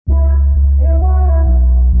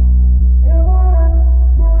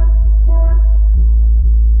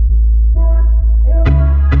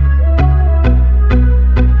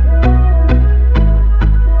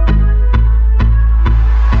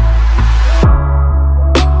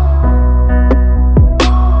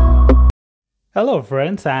Hello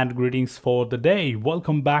friends and greetings for the day.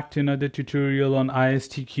 Welcome back to another tutorial on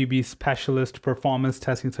ISTQB Specialist Performance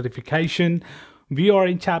Testing Certification. We are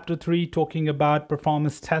in chapter 3 talking about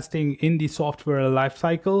performance testing in the software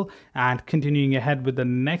lifecycle and continuing ahead with the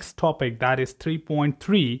next topic, that is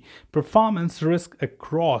 3.3 performance risk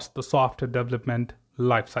across the software development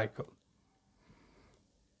lifecycle.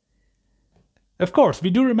 Of course, we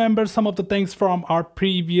do remember some of the things from our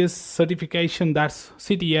previous certification, that's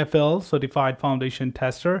CTFL, Certified Foundation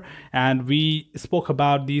Tester, and we spoke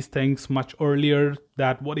about these things much earlier,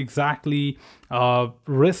 that what exactly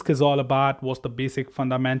risk is all about, what's the basic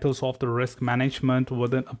fundamentals of the risk management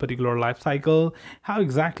within a particular life cycle, how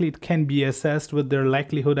exactly it can be assessed with their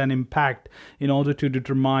likelihood and impact in order to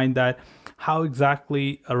determine that how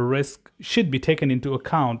exactly a risk should be taken into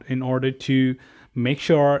account in order to make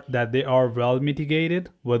sure that they are well mitigated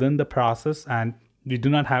within the process and we do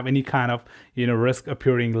not have any kind of risk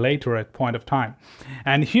appearing later at point of time.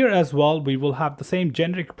 And here as well, we will have the same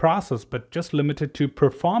generic process but just limited to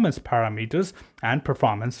performance parameters and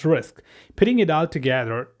performance risk. Putting it all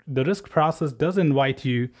together, the risk process does invite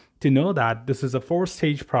you to know that this is a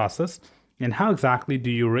 4-stage process. And how exactly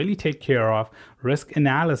do you really take care of risk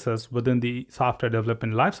analysis within the software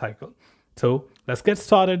development lifecycle? So let's get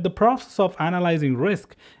started. The process of analyzing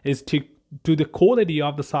risk is to the quality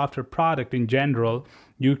of the software product in general.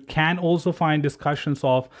 You can also find discussions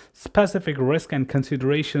of specific risk and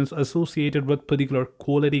considerations associated with particular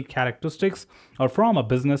quality characteristics or from a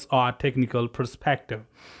business or technical perspective.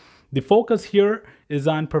 The focus here is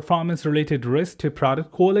on performance-related risk to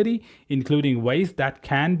product quality, including ways that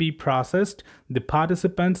can be processed, the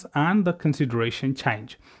participants, and the consideration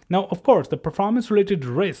change. Now, of course, the performance-related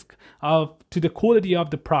risk to the quality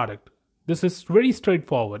of the product. This is very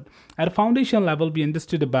straightforward. At a foundation level, we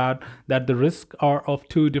understood about that the risks are of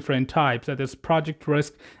two different types, that is project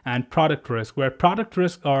risk and product risk, where product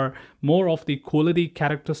risk are more of the quality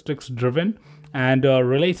characteristics driven and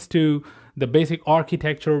relates to the basic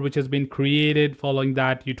architecture which has been created. Following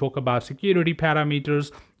that, you talk about security parameters,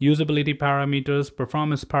 usability parameters,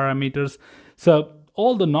 performance parameters. So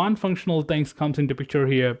all the non-functional things comes into picture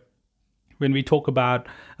here when we talk about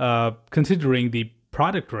considering the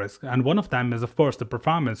product risk, and one of them is of course the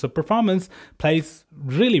performance. So performance plays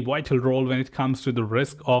really vital role when it comes to the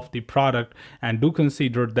risk of the product, and do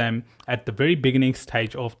consider them at the very beginning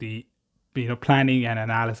stage of the planning and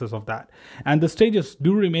analysis of that. And the stages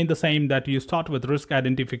do remain the same, that you start with risk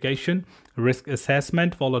identification, risk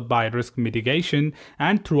assessment, followed by risk mitigation,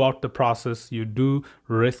 and throughout the process you do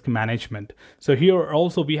risk management. So here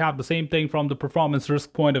also we have the same thing from the performance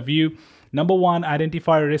risk point of view. Number one,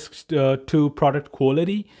 identify risks to product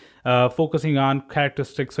quality, focusing on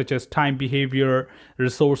characteristics such as time behavior,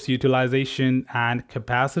 resource utilization, and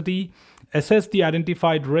capacity. Assess the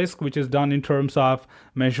identified risk, which is done in terms of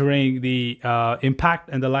measuring the impact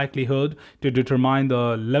and the likelihood to determine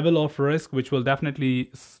the level of risk, which will definitely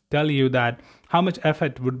tell you that how much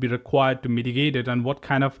effort would be required to mitigate it and what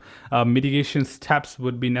kind of mitigation steps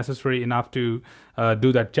would be necessary enough to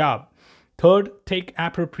do that job. Third, take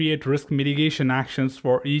appropriate risk mitigation actions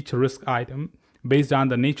for each risk item based on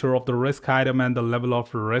the nature of the risk item and the level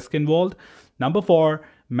of risk involved. Number 4,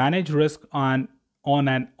 manage risk on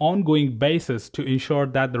an ongoing basis to ensure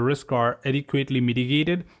that the risks are adequately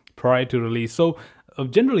mitigated prior to release. So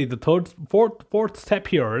generally the fourth step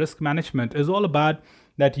here, risk management, is all about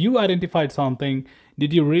that you identified something.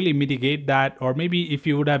 Did you really mitigate that? Or maybe if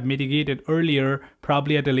you would have mitigated earlier,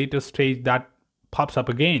 probably at a later stage that pops up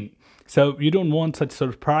again. So you don't want such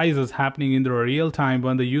surprises happening in the real time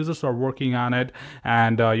when the users are working on it,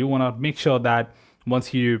 and you want to make sure that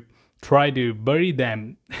once you try to bury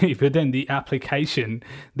them within the application,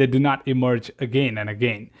 they do not emerge again and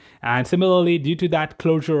again. And similarly, due to that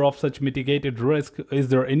closure of such mitigated risk, is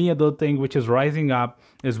there any other thing which is rising up,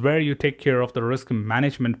 is where you take care of the risk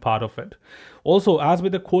management part of it. Also, as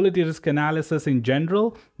with the quality risk analysis in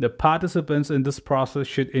general, the participants in this process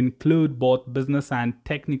should include both business and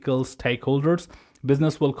technical stakeholders.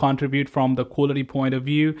 Business will contribute from the quality point of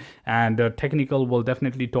view, and technical will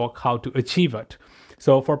definitely talk how to achieve it.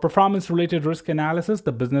 So for performance-related risk analysis,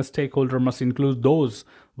 the business stakeholder must include those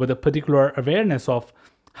with a particular awareness of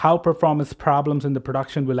how performance problems in the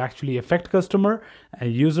production will actually affect customer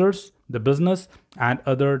and users, the business, and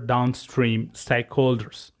other downstream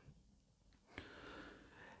stakeholders.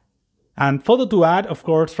 And further to add, of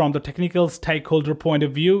course, from the technical stakeholder point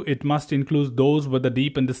of view, it must include those with a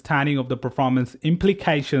deep understanding of the performance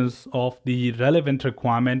implications of the relevant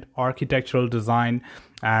requirement, architectural design,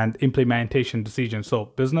 and implementation decisions. So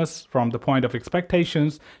business from the point of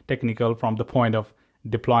expectations, technical from the point of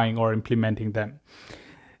deploying or implementing them.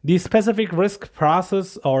 The specific risk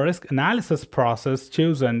process or risk analysis process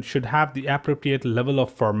chosen should have the appropriate level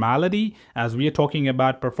of formality. As we are talking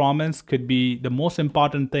about, performance could be the most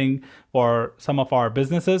important thing for some of our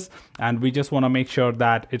businesses, and we just want to make sure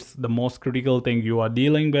that it's the most critical thing you are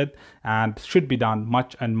dealing with and should be done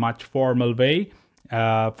much formal way.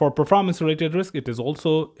 For performance-related risk, it is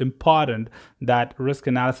also important that risk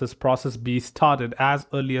analysis process be started as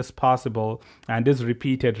early as possible and is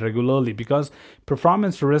repeated regularly, because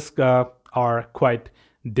performance risks are quite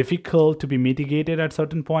difficult to be mitigated at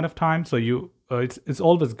certain point of time. So it's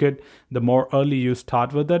always good the more early you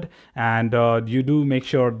start with it, and you do make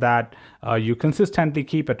sure that you consistently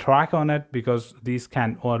keep a track on it, because these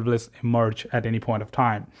can always emerge at any point of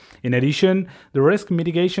time. In addition, the risk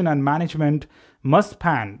mitigation and management must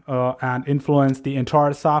span and influence the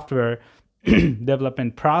entire software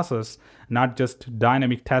development process, not just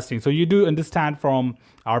dynamic testing. So you do understand from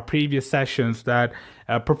our previous sessions that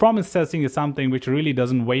performance testing is something which really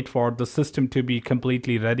doesn't wait for the system to be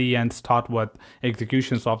completely ready and start with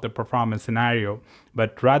executions of the performance scenario,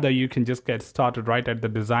 but rather you can just get started right at the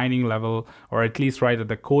designing level, or at least right at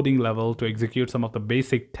the coding level, to execute some of the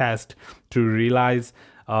basic tests to realize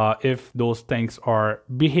if those things are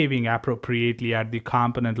behaving appropriately at the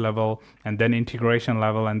component level and then integration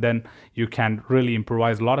level, and then you can really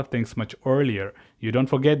improvise a lot of things much earlier. You don't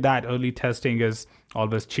forget that early testing is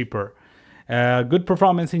always cheaper. Good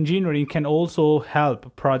performance engineering can also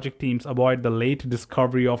help project teams avoid the late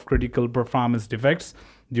discovery of critical performance defects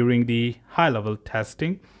during the high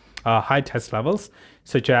test levels,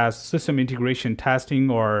 such as system integration testing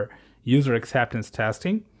or user acceptance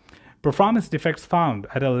testing. Performance defects found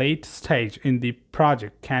at a late stage in the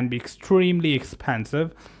project can be extremely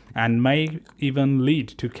expensive and may even lead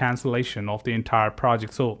to cancellation of the entire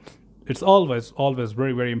project. So it's always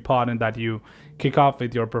very important that you kick off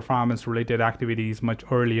with your performance related activities much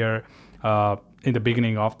earlier in the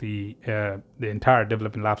beginning of the entire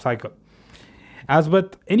development life cycle. As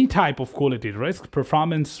with any type of quality risk,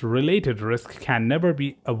 performance related risk can never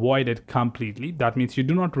be avoided completely. That means you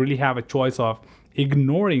do not really have a choice of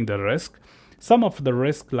ignoring the risk. Some of the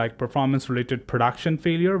risk, like performance related production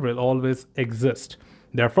failure, will always exist.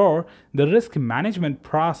 Therefore, the risk management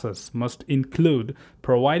process must include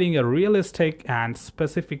providing a realistic and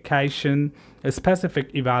specific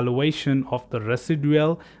evaluation of the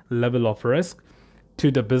residual level of risk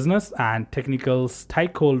to the business and technical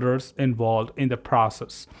stakeholders involved in the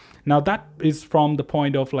process. Now that is from the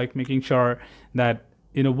point of like making sure that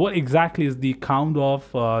what exactly is the count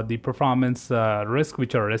of the performance risk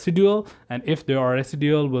which are residual, and if they are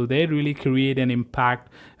residual, will they really create an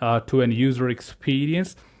impact to an user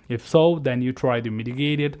experience? If so, then you try to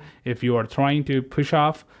mitigate it. If you are trying to push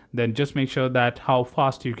off, then just make sure that how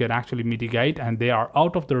fast you can actually mitigate and they are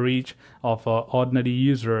out of the reach of an ordinary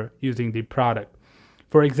user using the product.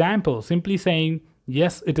 For example, simply saying,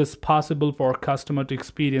 yes, it is possible for a customer to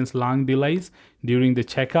experience long delays during the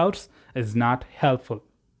checkouts is not helpful,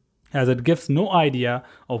 as it gives no idea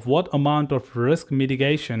of what amount of risk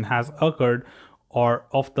mitigation has occurred or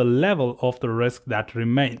of the level of the risk that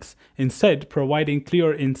remains. Instead, providing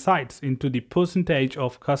clear insights into the percentage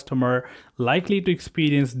of customer likely to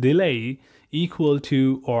experience delay equal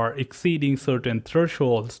to or exceeding certain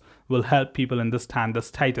thresholds will help people understand the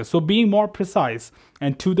status. So being more precise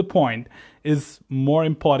and to the point is more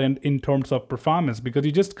important in terms of performance, because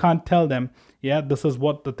you just can't tell them, yeah, this is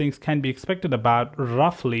what the things can be expected about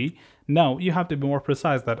roughly. No, you have to be more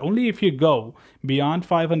precise that only if you go beyond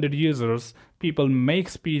 500 users, people may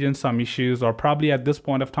experience some issues, or probably at this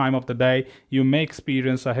point of time of the day, you may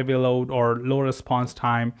experience a heavy load or low response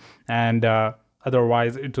time, and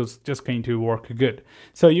otherwise it was just going to work good.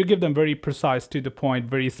 So you give them very precise, to the point,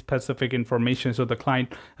 very specific information, so the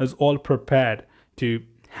client is all prepared to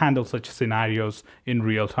handle such scenarios in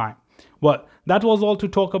real time. Well, that was all to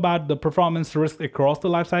talk about the performance risk across the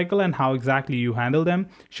lifecycle and how exactly you handle them.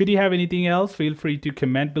 Should you have anything else, feel free to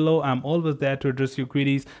comment below. I'm always there to address your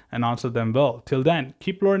queries and answer them well. Till then,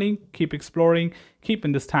 keep learning, keep exploring, keep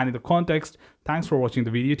understanding the context. Thanks for watching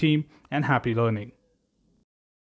the video, team, and happy learning.